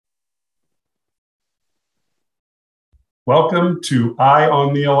Welcome to Eye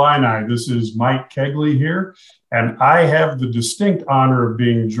on the Illini. This is Mike Kegley here, and I have the distinct honor of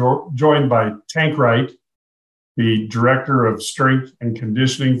being joined by Tank Wright, the Director of Strength and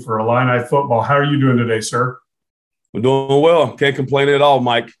Conditioning for Illini Football. How are you doing today, sir? We're doing well. Can't complain at all,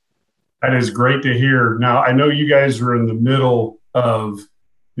 Mike. That is great to hear. Now, I know you guys are in the middle of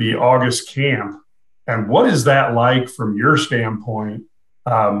the August camp, and what is that like from your standpoint?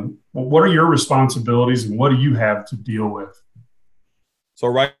 What are your responsibilities and what do you have to deal with? So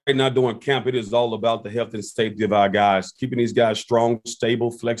right now during camp, it is all about the health and safety of our guys, keeping these guys strong, stable,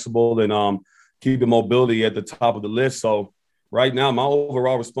 flexible, and keeping mobility at the top of the list. So right now, my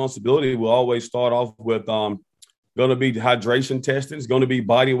overall responsibility will always start off with going to be hydration testing. It's going to be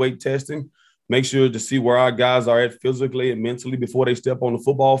body weight testing. Make sure to see where our guys are at physically and mentally before they step on the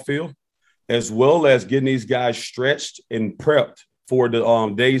football field, as well as getting these guys stretched and prepped for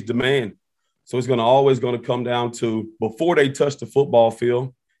the day's demand. So it's always going to come down to before they touch the football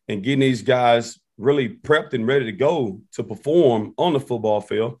field and getting these guys really prepped and ready to go to perform on the football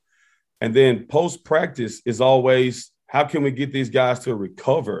field. And then post-practice is always how can we get these guys to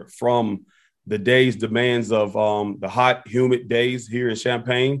recover from the day's demands of the hot, humid days here in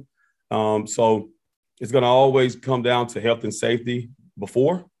Champaign. So it's going to always come down to health and safety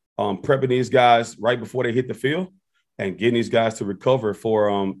before, prepping these guys right before they hit the field and getting these guys to recover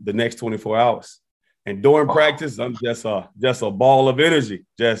for the next 24 hours. And during practice, I'm just a ball of energy,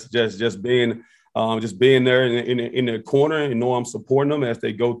 just being there in the corner and know I'm supporting them as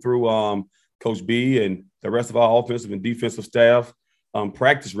they go through Coach B and the rest of our offensive and defensive staff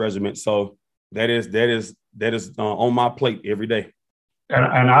practice regimen. So that is on my plate every day.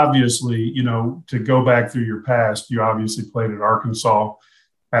 And obviously, to go back through your past, you obviously played at Arkansas,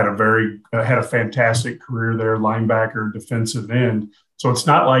 had a fantastic career there, linebacker, defensive end. So it's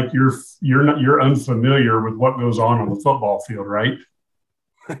not like you're unfamiliar with what goes on the football field, right?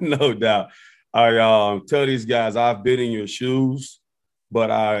 No doubt. I tell these guys I've been in your shoes,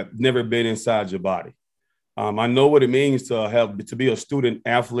 but I've never been inside your body. I know what it means to be a student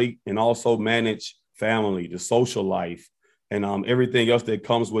athlete and also manage family, the social life, and everything else that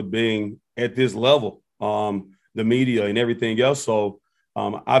comes with being at this level, the media and everything else. So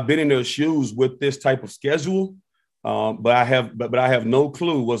I've been in their shoes with this type of schedule, but I have no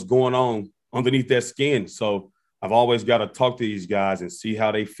clue what's going on underneath that skin. So I've always got to talk to these guys and see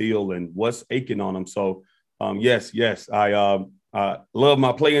how they feel and what's aching on them. So yes, I love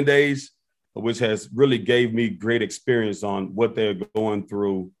my playing days, which has really gave me great experience on what they're going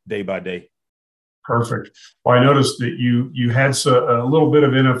through day by day. Perfect. Well, I noticed that you had a little bit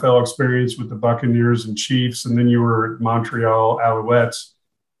of NFL experience with the Buccaneers and Chiefs, and then you were at Montreal Alouettes,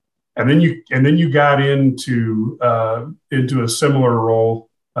 and then you got into a similar role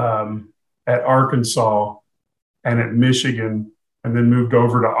at Arkansas and at Michigan, and then moved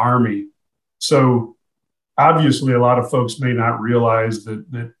over to Army. So obviously, a lot of folks may not realize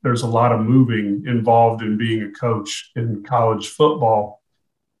that there's a lot of moving involved in being a coach in college football.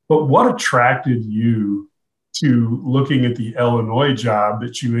 But what attracted you to looking at the Illinois job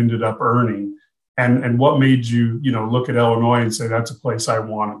that you ended up earning? And what made you, look at Illinois and say, that's a place I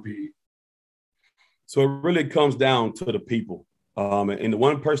want to be? So it really comes down to the people. And the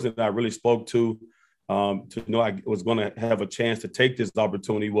one person that I really spoke to know I was going to have a chance to take this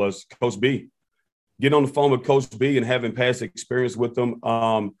opportunity was Coach B. Getting on the phone with Coach B and having past experience with him,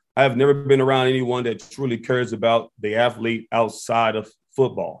 I have never been around anyone that truly cares about the athlete outside of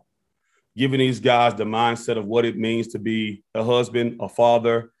football, giving these guys the mindset of what it means to be a husband, a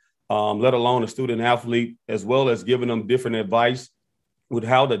father, let alone a student athlete, as well as giving them different advice with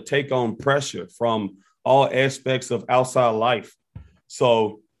how to take on pressure from all aspects of outside life.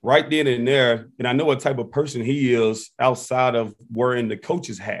 So right then and there, and I know what type of person he is outside of wearing the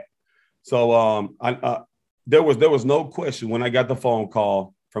coach's hat. So there was no question when I got the phone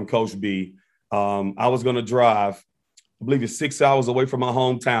call from Coach B. I was going to drive, I believe it's 6 hours away from my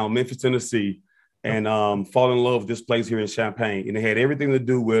hometown, Memphis, Tennessee, and fall in love with this place here in Champaign. And it had everything to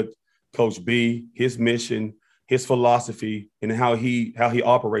do with Coach B, his mission, his philosophy, and how he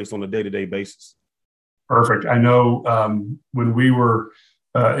operates on a day-to-day basis. Perfect. I know when we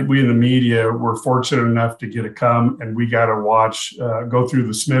in the media were fortunate enough to get to come and we got to go through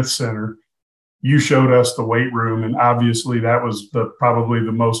the Smith Center. You showed us the weight room, and obviously that was probably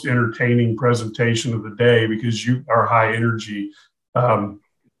the most entertaining presentation of the day because you are high energy,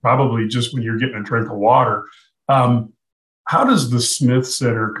 probably just when you're getting a drink of water. How does the Smith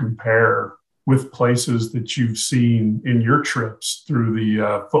Center compare with places that you've seen in your trips through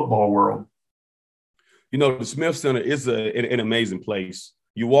the football world? The Smith Center is an amazing place.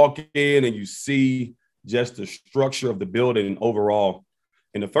 You walk in and you see just the structure of the building overall.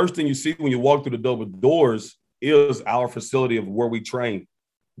 And the first thing you see when you walk through the double doors is our facility of where we train,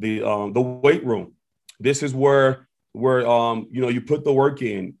 the weight room. This is where you put the work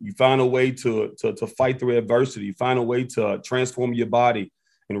in. You find a way to fight through adversity. You find a way to transform your body.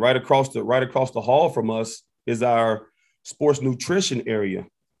 And right across the hall from us is our sports nutrition area.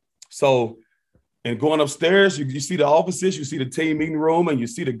 So, and going upstairs, you see the offices, you see the team meeting room, and you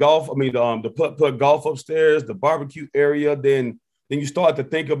see the golf. The putt golf upstairs, the barbecue area. Then you start to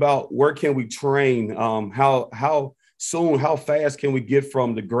think about where can we train? How soon, how fast can we get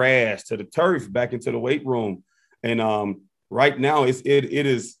from the grass to the turf back into the weight room? And right now, it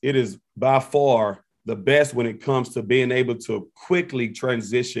is by far the best when it comes to being able to quickly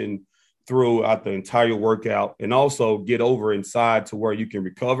transition throughout the entire workout and also get over inside to where you can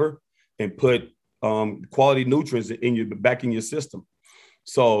recover and put quality nutrients back in your system.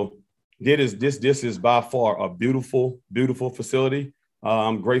 So this is by far a beautiful, beautiful facility.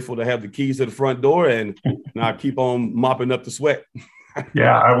 I'm grateful to have the keys to the front door, and I keep on mopping up the sweat.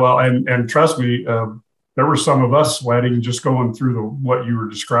 Yeah, well, and trust me, there were some of us sweating just going through what you were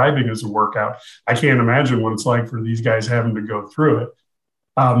describing as a workout. I can't imagine what it's like for these guys having to go through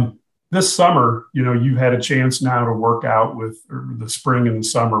it. This summer, you've had a chance now to work out with the spring and the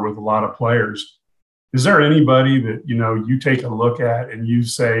summer with a lot of players. Is there anybody that, you take a look at and you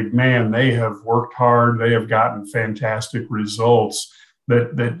say, man, they have worked hard, they have gotten fantastic results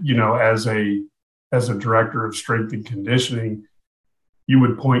that as a director of strength and conditioning, you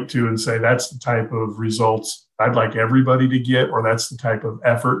would point to and say, that's the type of results I'd like everybody to get, or that's the type of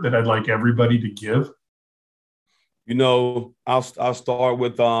effort that I'd like everybody to give? I'll start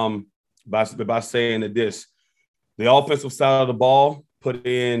with by saying that the offensive side of the ball put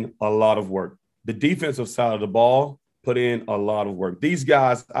in a lot of work. The defensive side of the ball put in a lot of work. These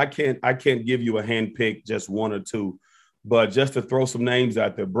guys, I can't give you a hand pick, just one or two, but just to throw some names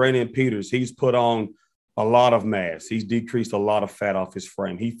out there, Brandon Peters, he's put on a lot of mass. He's decreased a lot of fat off his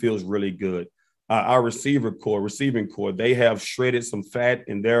frame. He feels really good. Our receiving core, they have shredded some fat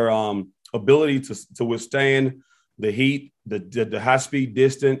in their ability to withstand the heat, the high-speed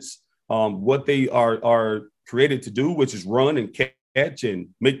distance, what they are created to do, which is run and catch and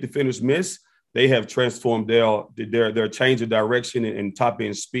make defenders miss. They have transformed their change of direction and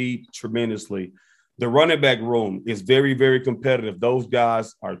top-end speed tremendously. The running back room is very, very competitive. Those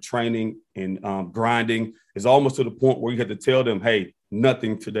guys are training and grinding. It's almost to the point where you have to tell them, hey,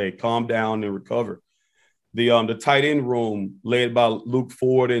 nothing today. Calm down and recover. The tight end room led by Luke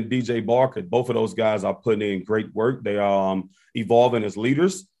Ford and DJ Barker, both of those guys are putting in great work. They are evolving as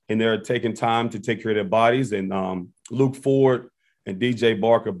leaders, and they're taking time to take care of their bodies. And Luke Ford and DJ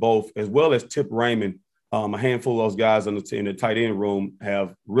Barker both, as well as Tip Raymond, a handful of those guys in the tight end room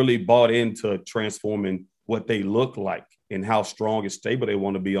have really bought into transforming what they look like and how strong and stable they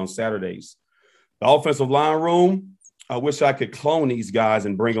want to be on Saturdays. The offensive line room, I wish I could clone these guys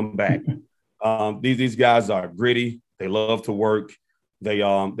and bring them back. These guys are gritty. They love to work. They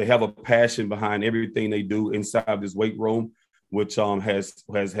have a passion behind everything they do inside this weight room, which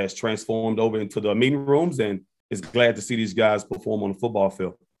has transformed over into the meeting rooms, and is glad to see these guys perform on the football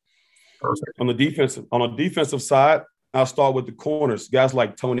field. Perfect. On the defensive side, I'll start with the corners. Guys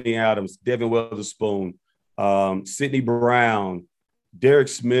like Tony Adams, Devin Witherspoon, Sidney Brown, Derek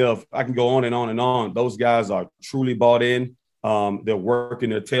Smith. I can go on and on and on. Those guys are truly bought in. They're working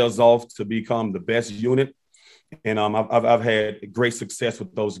their tails off to become the best unit. And I've had great success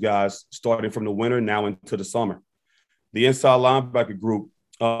with those guys starting from the winter now into the summer. The inside linebacker group,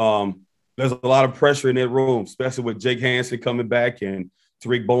 there's a lot of pressure in that room, especially with Jake Hansen coming back and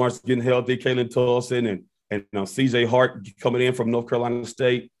Tariq Barnes getting healthy, Kalen Tulson, and CJ Hart coming in from North Carolina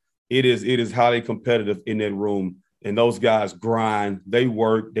State. It is highly competitive in that room. And those guys grind, they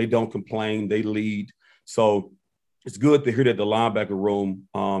work, they don't complain, they lead. So it's good to hear that the linebacker room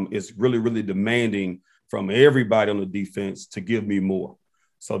is really, really demanding from everybody on the defense to give me more.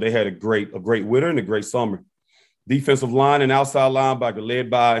 So they had a great winter and a great summer. Defensive line and outside linebacker led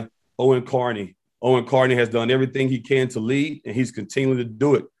by Owen Carney. Owen Carney has done everything he can to lead, and he's continuing to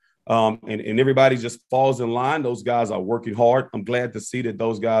do it. And everybody just falls in line. Those guys are working hard. I'm glad to see that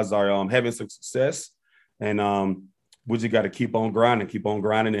those guys are having some success. And we just got to keep on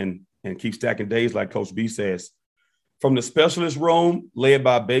grinding and keep stacking days, like Coach B says. From the specialist room, led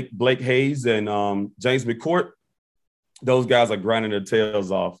by Blake Hayes and James McCourt, those guys are grinding their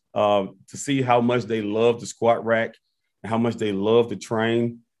tails off. To see how much they love the squat rack and how much they love to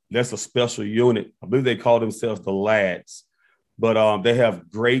train, that's a special unit. I believe they call themselves the Lads. But they have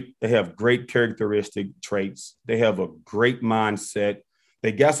great characteristic traits. They have a great mindset.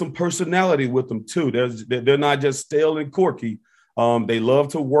 they got some personality with them too. They're not just stale and quirky. They love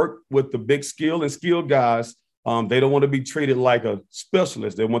to work with the big skill and skilled guys. They don't want to be treated like a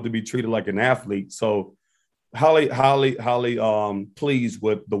specialist. They want to be treated like an athlete. So highly pleased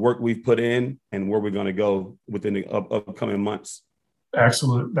with the work we've put in and where we're going to go within the upcoming months.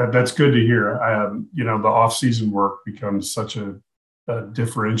 Excellent. That's good to hear. The off-season work becomes such a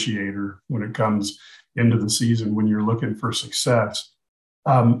differentiator when it comes into the season when you're looking for success.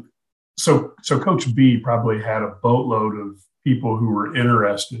 So Coach B probably had a boatload of people who were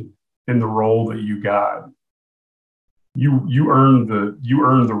interested in the role that you got. You earned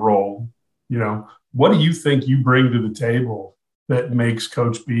the role. What do you think you bring to the table that makes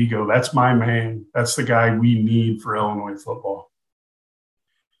Coach B go, that's my man, that's the guy we need for Illinois football?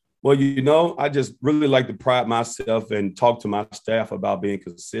 Well, I just really like to pride myself and talk to my staff about being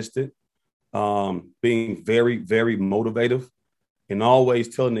consistent, being very, very motivative, and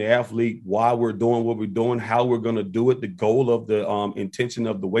always telling the athlete why we're doing what we're doing, how we're going to do it, the goal of the intention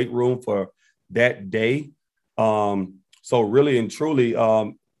of the weight room for that day. So really and truly,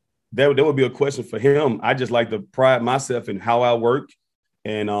 that would be a question for him. I just like to pride myself in how I work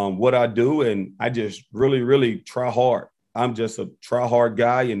and what I do, and I just really, really try hard. I'm just a try hard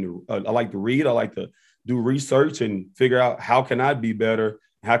guy, and I like to read. I like to do research and figure out how can I be better,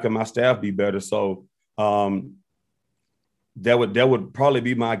 how can my staff be better. So that would probably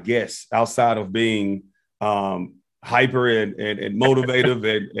be my guess outside of being hyper and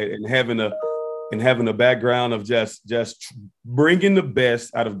motivative and having a background of just bringing the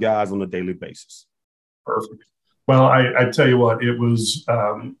best out of guys on a daily basis. Perfect. Well, I tell you what, it was.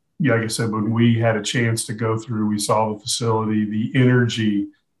 Like I said, when we had a chance to go through, we saw the facility, the energy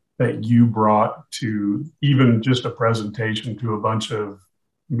that you brought to even just a presentation to a bunch of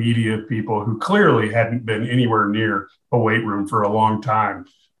media people who clearly hadn't been anywhere near a weight room for a long time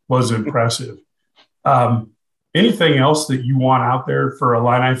was impressive. Anything else that you want out there for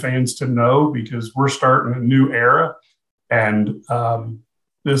Illini fans to know? Because we're starting a new era, and the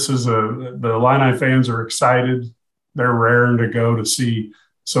Illini fans are excited. They're raring to go to see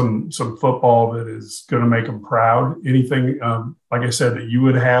some football that is going to make them proud. Anything, like I said, that you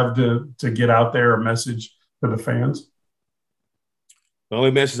would have to get out there, a message to the fans? The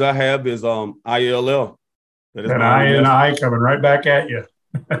only message I have is ILL. And I coming right back at you.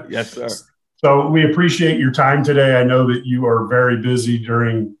 Yes, sir. So we appreciate your time today. I know that you are very busy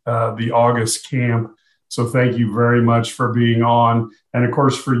during the August camp. So thank you very much for being on. And of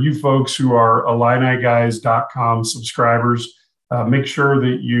course, for you folks who are IlliniGuys.com subscribers, make sure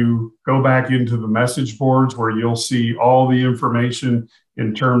that you go back into the message boards where you'll see all the information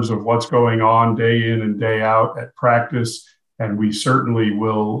in terms of what's going on day in and day out at practice. And we certainly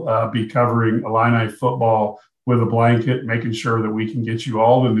will be covering Illini football with a blanket, making sure that we can get you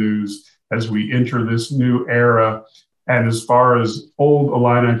all the news as we enter this new era. And as far as old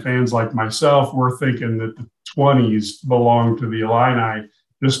Illini fans like myself, we're thinking that the 20s belong to the Illini,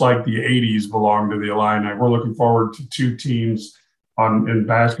 just like the 80s belong to the Illini. We're looking forward to two teams in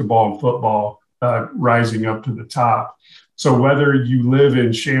basketball and football rising up to the top. So whether you live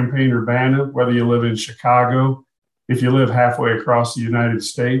in Champaign-Urbana, whether you live in Chicago, if you live halfway across the United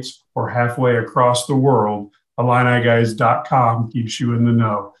States or halfway across the world, IlliniGuys.com keeps you in the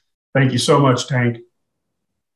know. Thank you so much, Tank.